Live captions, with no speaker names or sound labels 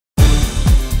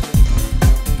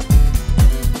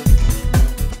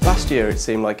last year it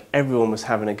seemed like everyone was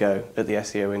having a go at the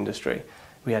SEO industry.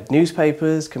 We had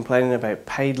newspapers complaining about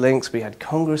paid links, we had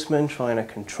congressmen trying to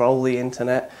control the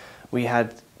internet, we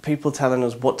had people telling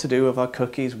us what to do with our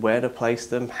cookies, where to place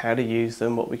them, how to use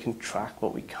them, what we can track,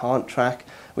 what we can't track.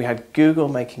 We had Google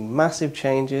making massive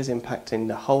changes impacting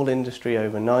the whole industry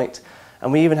overnight,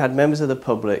 and we even had members of the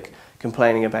public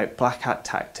complaining about black hat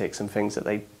tactics and things that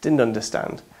they didn't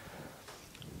understand.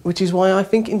 Which is why I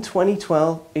think in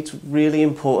 2012 it's really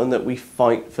important that we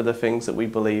fight for the things that we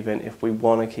believe in if we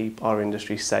want to keep our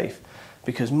industry safe.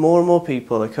 Because more and more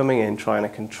people are coming in trying to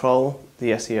control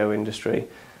the SEO industry,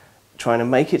 trying to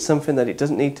make it something that it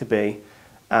doesn't need to be,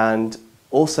 and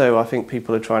also I think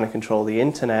people are trying to control the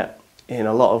internet in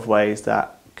a lot of ways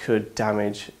that could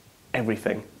damage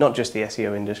everything, not just the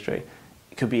SEO industry.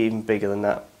 It could be even bigger than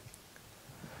that.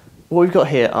 What we've got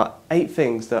here are 8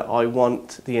 things that I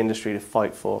want the industry to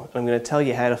fight for. I'm going to tell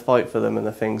you how to fight for them and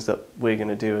the things that we're going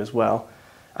to do as well.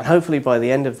 And hopefully by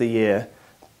the end of the year,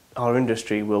 our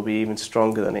industry will be even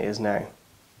stronger than it is now.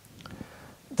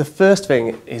 The first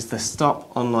thing is the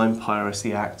Stop Online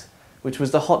Piracy Act, which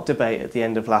was the hot debate at the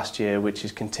end of last year, which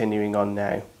is continuing on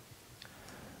now.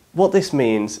 What this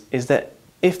means is that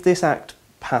if this act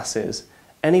passes,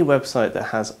 any website that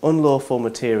has unlawful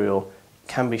material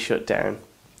can be shut down,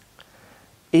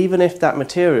 even if that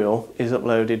material is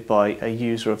uploaded by a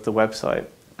user of the website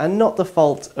and not the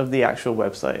fault of the actual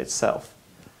website itself.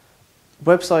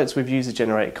 Websites with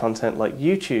user-generated content like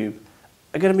YouTube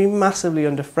are going to be massively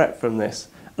under threat from this,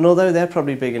 and although they're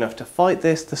probably big enough to fight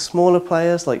this, the smaller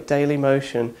players like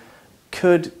Dailymotion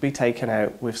could be taken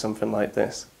out with something like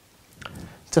this.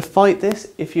 To fight this,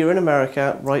 if you're in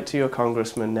America, write to your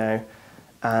congressman now,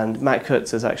 and Matt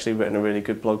Cutts has actually written a really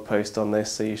good blog post on this,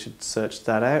 so you should search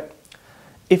that out.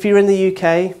 If you're in the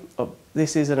UK,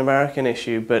 this is an American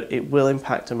issue, but it will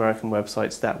impact American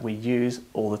websites that we use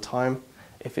all the time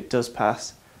if it does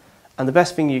pass. And the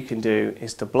best thing you can do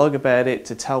is to blog about it,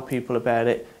 to tell people about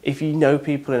it. If you know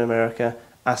people in America,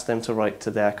 ask them to write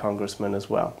to their congressman as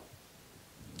well.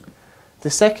 The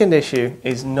second issue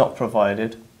is not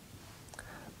provided,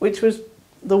 which was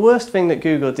the worst thing that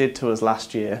Google did to us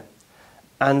last year.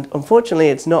 And unfortunately,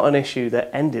 it's not an issue that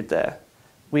ended there.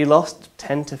 We lost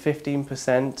 10 to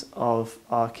 15% of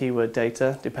our keyword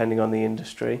data, depending on the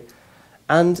industry.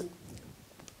 And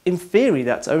in theory,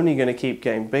 that's only going to keep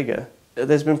getting bigger.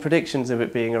 There's been predictions of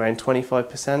it being around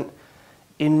 25%.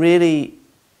 In really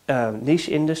niche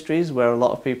industries where a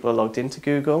lot of people are logged into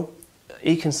Google,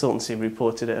 eConsultancy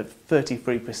reported it at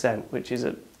 33%, which is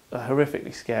a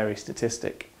horrifically scary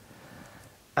statistic.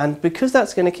 And because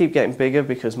that's going to keep getting bigger,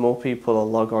 because more people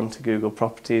will log on to Google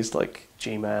properties like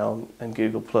Gmail and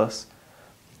Google+,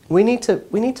 we need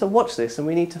to watch this, and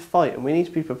we need to fight, and we need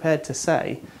to be prepared to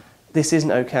say this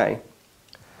isn't okay.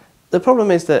 The problem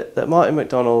is that Martin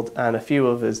McDonald and a few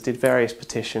others did various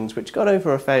petitions which got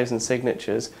over 1,000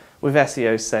 signatures with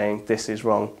SEOs saying this is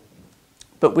wrong.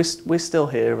 But we're still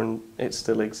here and it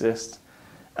still exists.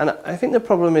 And I think the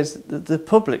problem is that the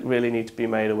public really need to be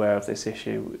made aware of this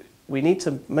issue. We need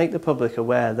to make the public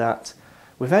aware that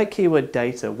without keyword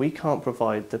data, we can't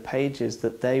provide the pages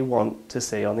that they want to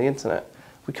see on the internet.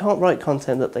 We can't write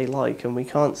content that they like, and we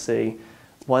can't see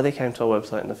why they came to our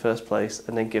website in the first place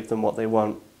and then give them what they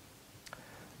want,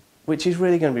 which is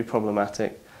really going to be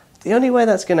problematic. The only way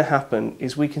that's going to happen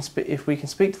is if we can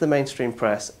speak to the mainstream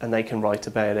press and they can write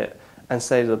about it and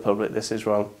say to the public this is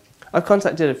wrong. I've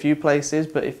contacted a few places,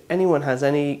 but if anyone has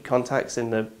any contacts in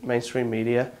the mainstream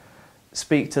media,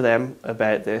 speak to them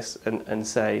about this and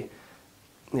say,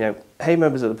 you know, hey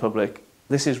members of the public,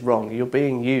 this is wrong. You're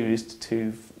being used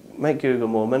to make Google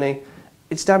more money.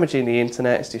 It's damaging the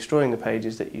internet, it's destroying the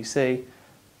pages that you see.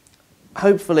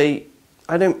 Hopefully,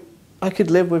 I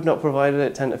could live with not providing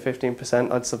it 10 to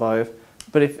 15%, I'd survive.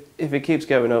 But if it keeps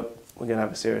going up, we're going to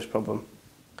have a serious problem.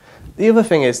 The other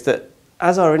thing is that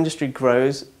as our industry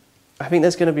grows, I think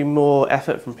there's going to be more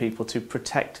effort from people to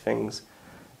protect things.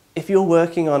 If you're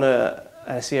working on an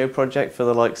SEO project for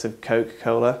the likes of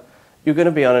Coca-Cola, you're going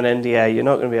to be on an NDA, you're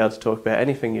not going to be able to talk about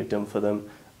anything you've done for them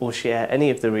or share any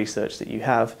of the research that you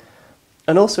have.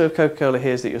 And also if Coca-Cola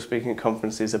hears that you're speaking at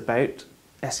conferences about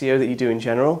SEO that you do in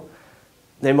general,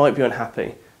 they might be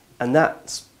unhappy. And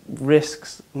that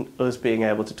risks us being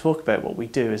able to talk about what we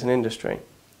do as an industry.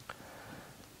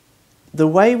 The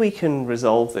way we can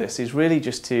resolve this is really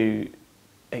just to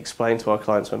explain to our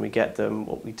clients when we get them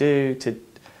what we do, to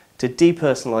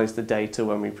depersonalize the data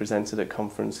when we present it at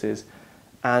conferences,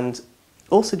 and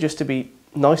also just to be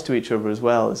nice to each other as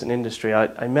well as an industry.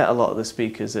 I met a lot of the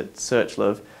speakers at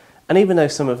SearchLove, and even though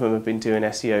some of them have been doing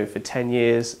SEO for 10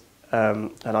 years,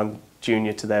 and I'm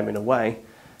junior to them in a way,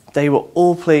 They were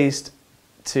all pleased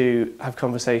to have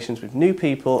conversations with new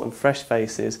people and fresh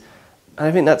faces. And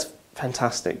I think that's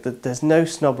fantastic. There's no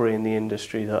snobbery in the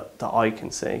industry that I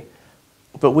can see.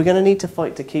 But we're going to need to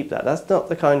fight to keep that. That's not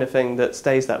the kind of thing that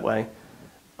stays that way.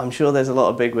 I'm sure there's a lot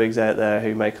of bigwigs out there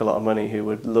who make a lot of money who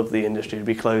would love the industry to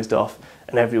be closed off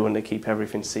and everyone to keep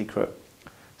everything secret.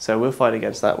 So we'll fight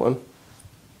against that one.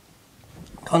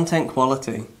 Content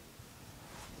quality.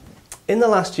 In the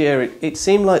last year, it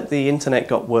seemed like the internet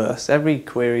got worse. Every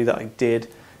query that I did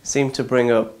seemed to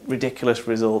bring up ridiculous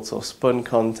results or spun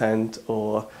content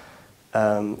or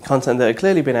content that had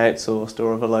clearly been outsourced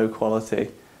or of a low quality.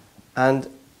 And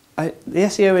the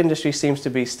SEO industry seems to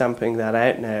be stamping that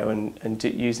out now and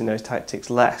using those tactics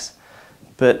less.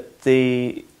 But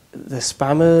the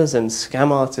spammers and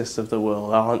scam artists of the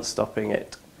world aren't stopping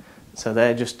it. So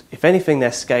they're just, if anything,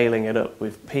 they're scaling it up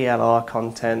with PLR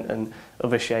content and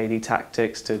other shady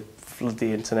tactics to flood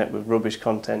the internet with rubbish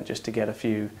content just to get a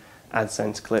few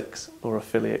AdSense clicks or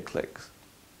affiliate clicks.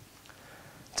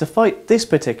 To fight this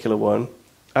particular one,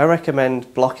 I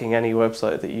recommend blocking any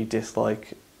website that you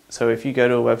dislike. So if you go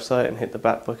to a website and hit the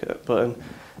back button,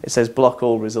 it says block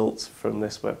all results from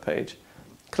this web page.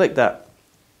 Click that.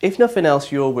 If nothing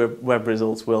else, your web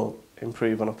results will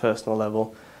improve on a personal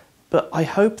level. But I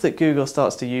hope that Google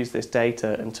starts to use this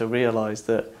data and to realise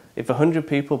that if 100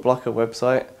 people block a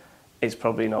website, it's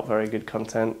probably not very good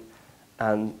content,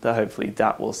 and that hopefully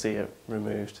that will see it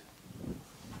removed.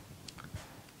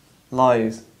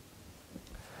 Lies.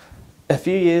 A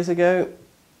few years ago,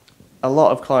 a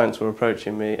lot of clients were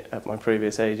approaching me at my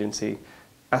previous agency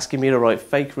asking me to write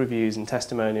fake reviews and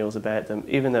testimonials about them,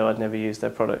 even though I'd never used their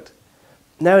product.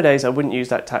 Nowadays, I wouldn't use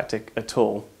that tactic at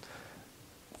all.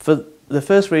 For the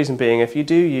first reason being, if you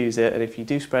do use it and if you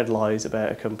do spread lies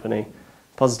about a company,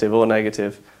 positive or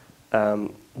negative,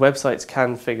 websites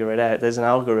can figure it out. There's an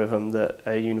algorithm that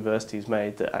a university's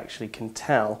made that actually can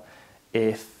tell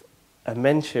if a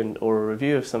mention or a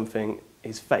review of something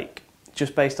is fake,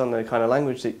 just based on the kind of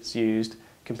language that's used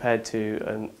compared to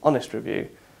an honest review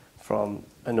from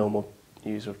a normal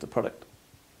user of the product.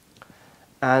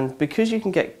 And because you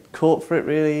can get caught for it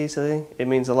really easily, it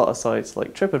means a lot of sites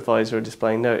like TripAdvisor are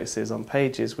displaying notices on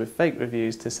pages with fake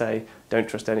reviews to say, don't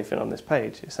trust anything on this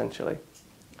page, essentially.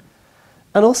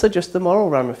 And also just the moral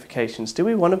ramifications. Do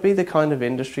we want to be the kind of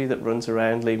industry that runs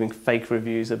around leaving fake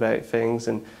reviews about things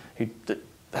and who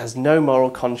has no moral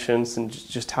conscience and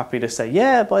just happy to say,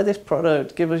 yeah, buy this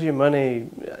product, give us your money,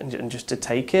 and just to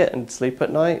take it and sleep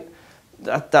at night?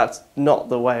 That's not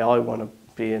the way I want to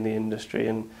be in the industry.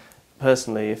 And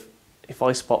personally, if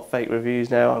I spot fake reviews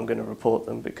now, I'm going to report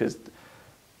them because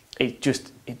it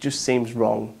just seems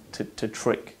wrong to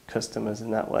trick customers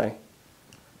in that way.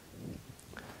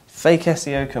 Fake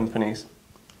SEO companies.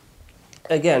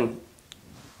 Again,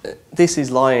 this is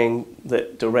lying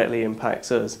that directly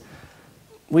impacts us.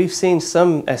 We've seen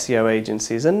some SEO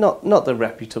agencies, and not the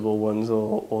reputable ones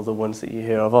or the ones that you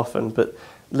hear of often, but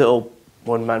little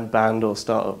one-man band or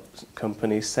startup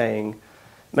companies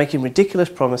making ridiculous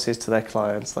promises to their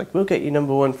clients, like, we'll get you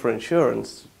 #1 for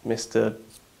insurance, Mr.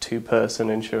 Two-person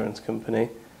insurance company.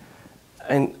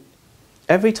 And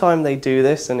every time they do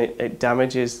this and it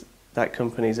damages that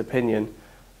company's opinion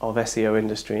of SEO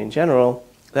industry in general,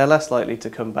 they're less likely to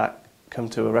come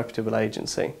to a reputable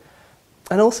agency.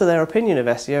 And also their opinion of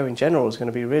SEO in general is going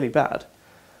to be really bad.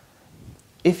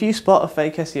 If you spot a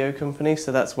fake SEO company,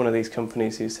 so that's one of these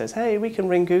companies who says, hey, we can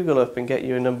ring Google up and get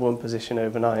you a #1 position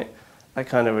overnight, that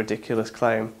kind of ridiculous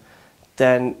claim,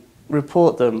 then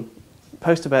report them,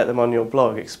 post about them on your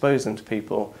blog, expose them to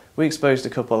people. We exposed a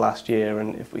couple last year,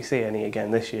 and if we see any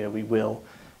again this year, we will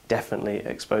definitely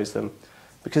expose them,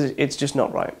 because it's just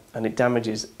not right, and it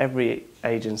damages every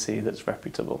agency that's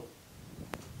reputable.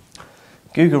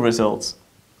 Google results.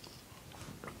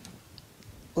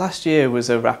 Last year was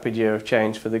a rapid year of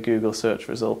change for the Google search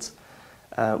results.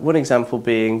 One example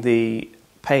being the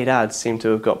paid ads seem to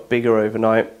have got bigger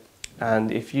overnight,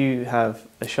 and if you have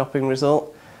a shopping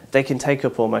result, they can take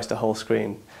up almost a whole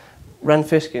screen. Rand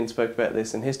Fishkin spoke about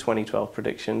this in his 2012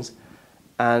 predictions,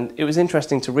 and it was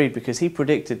interesting to read because he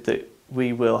predicted that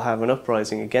we will have an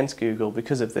uprising against Google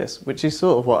because of this, which is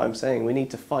sort of what I'm saying. We need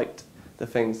to fight the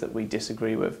things that we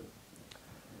disagree with.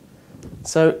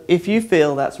 So if you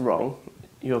feel that's wrong,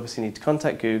 you obviously need to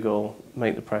contact Google,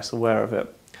 make the press aware of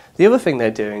it. The other thing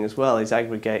they're doing as well is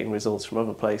aggregating results from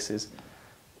other places.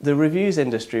 The reviews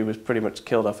industry was pretty much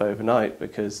killed off overnight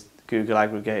because Google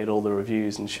aggregated all the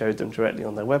reviews and showed them directly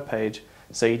on their webpage,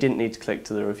 so you didn't need to click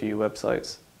to the review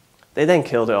websites. They then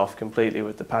killed it off completely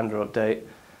with the Panda update,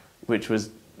 which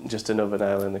was just another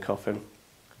nail in the coffin.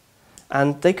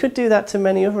 And they could do that to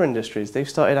many other industries. They've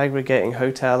started aggregating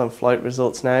hotel and flight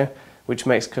results now, which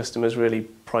makes customers really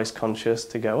price conscious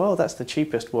to go, oh, that's the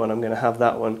cheapest one, I'm going to have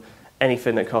that one.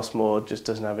 Anything that costs more just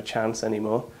doesn't have a chance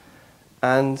anymore.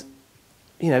 And,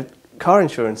 you know, car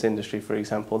insurance industry, for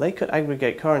example, they could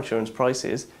aggregate car insurance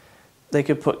prices. They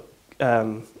could put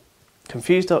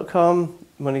Confused.com,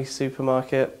 Money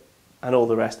Supermarket, and all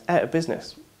the rest out of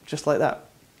business, just like that.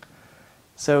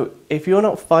 So if you're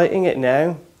not fighting it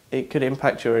now, it could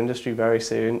impact your industry very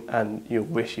soon, and you'll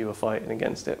wish you were fighting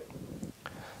against it.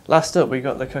 Last up, we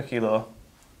got the cookie law.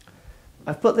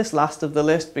 I've put this last of the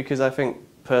list because I think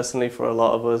personally for a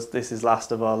lot of us, this is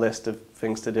last of our list of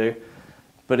things to do.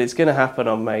 But it's going to happen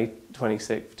on May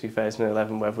 26,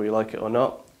 2011, whether we like it or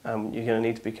not, and you're going to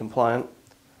need to be compliant.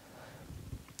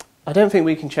 I don't think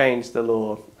we can change the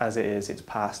law as it is. It's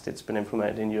passed, it's been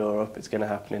implemented in Europe, it's going to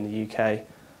happen in the UK.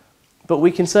 But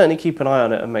we can certainly keep an eye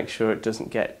on it and make sure it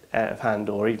doesn't get out of hand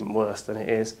or even worse than it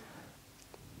is.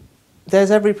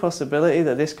 There's every possibility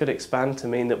that this could expand to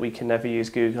mean that we can never use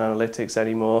Google Analytics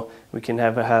anymore. We can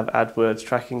never have AdWords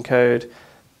tracking code.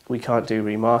 We can't do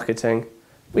remarketing.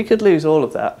 We could lose all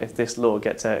of that if this law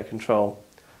gets out of control.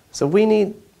 So I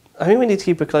think we need to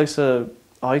keep a closer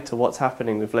eye to what's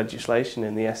happening with legislation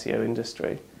in the SEO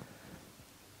industry.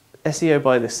 SEO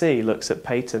by the Sea looks at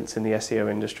patents in the SEO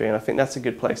industry, and I think that's a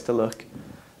good place to look.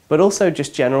 But also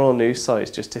just general news sites,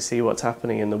 just to see what's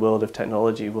happening in the world of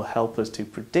technology, will help us to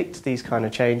predict these kind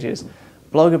of changes,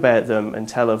 blog about them and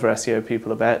tell other SEO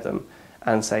people about them,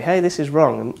 and say, hey, this is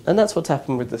wrong. And that's what's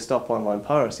happened with the Stop Online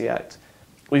Piracy Act.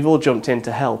 We've all jumped in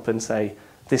to help and say,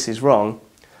 this is wrong.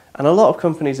 And a lot of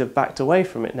companies have backed away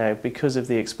from it now because of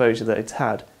the exposure that it's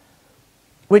had.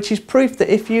 Which is proof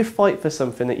that if you fight for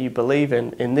something that you believe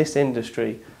in this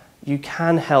industry, you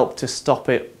can help to stop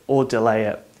it or delay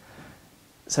it.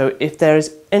 So if there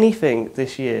is anything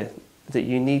this year that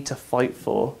you need to fight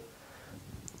for,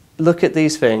 look at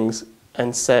these things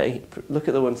and say, look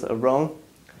at the ones that are wrong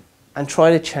and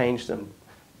try to change them.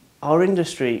 Our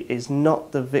industry is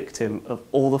not the victim of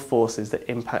all the forces that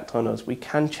impact on us. We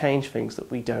can change things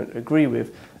that we don't agree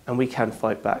with, and we can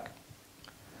fight back.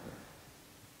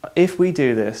 If we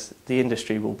do this, the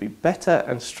industry will be better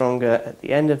and stronger at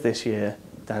the end of this year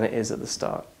than it is at the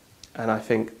start. And I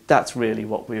think that's really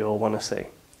what we all want to see.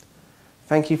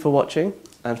 Thank you for watching,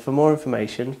 and for more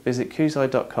information, visit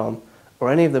Koozai.com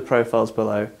or any of the profiles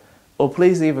below, or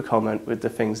please leave a comment with the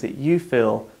things that you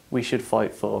feel we should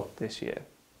fight for this year.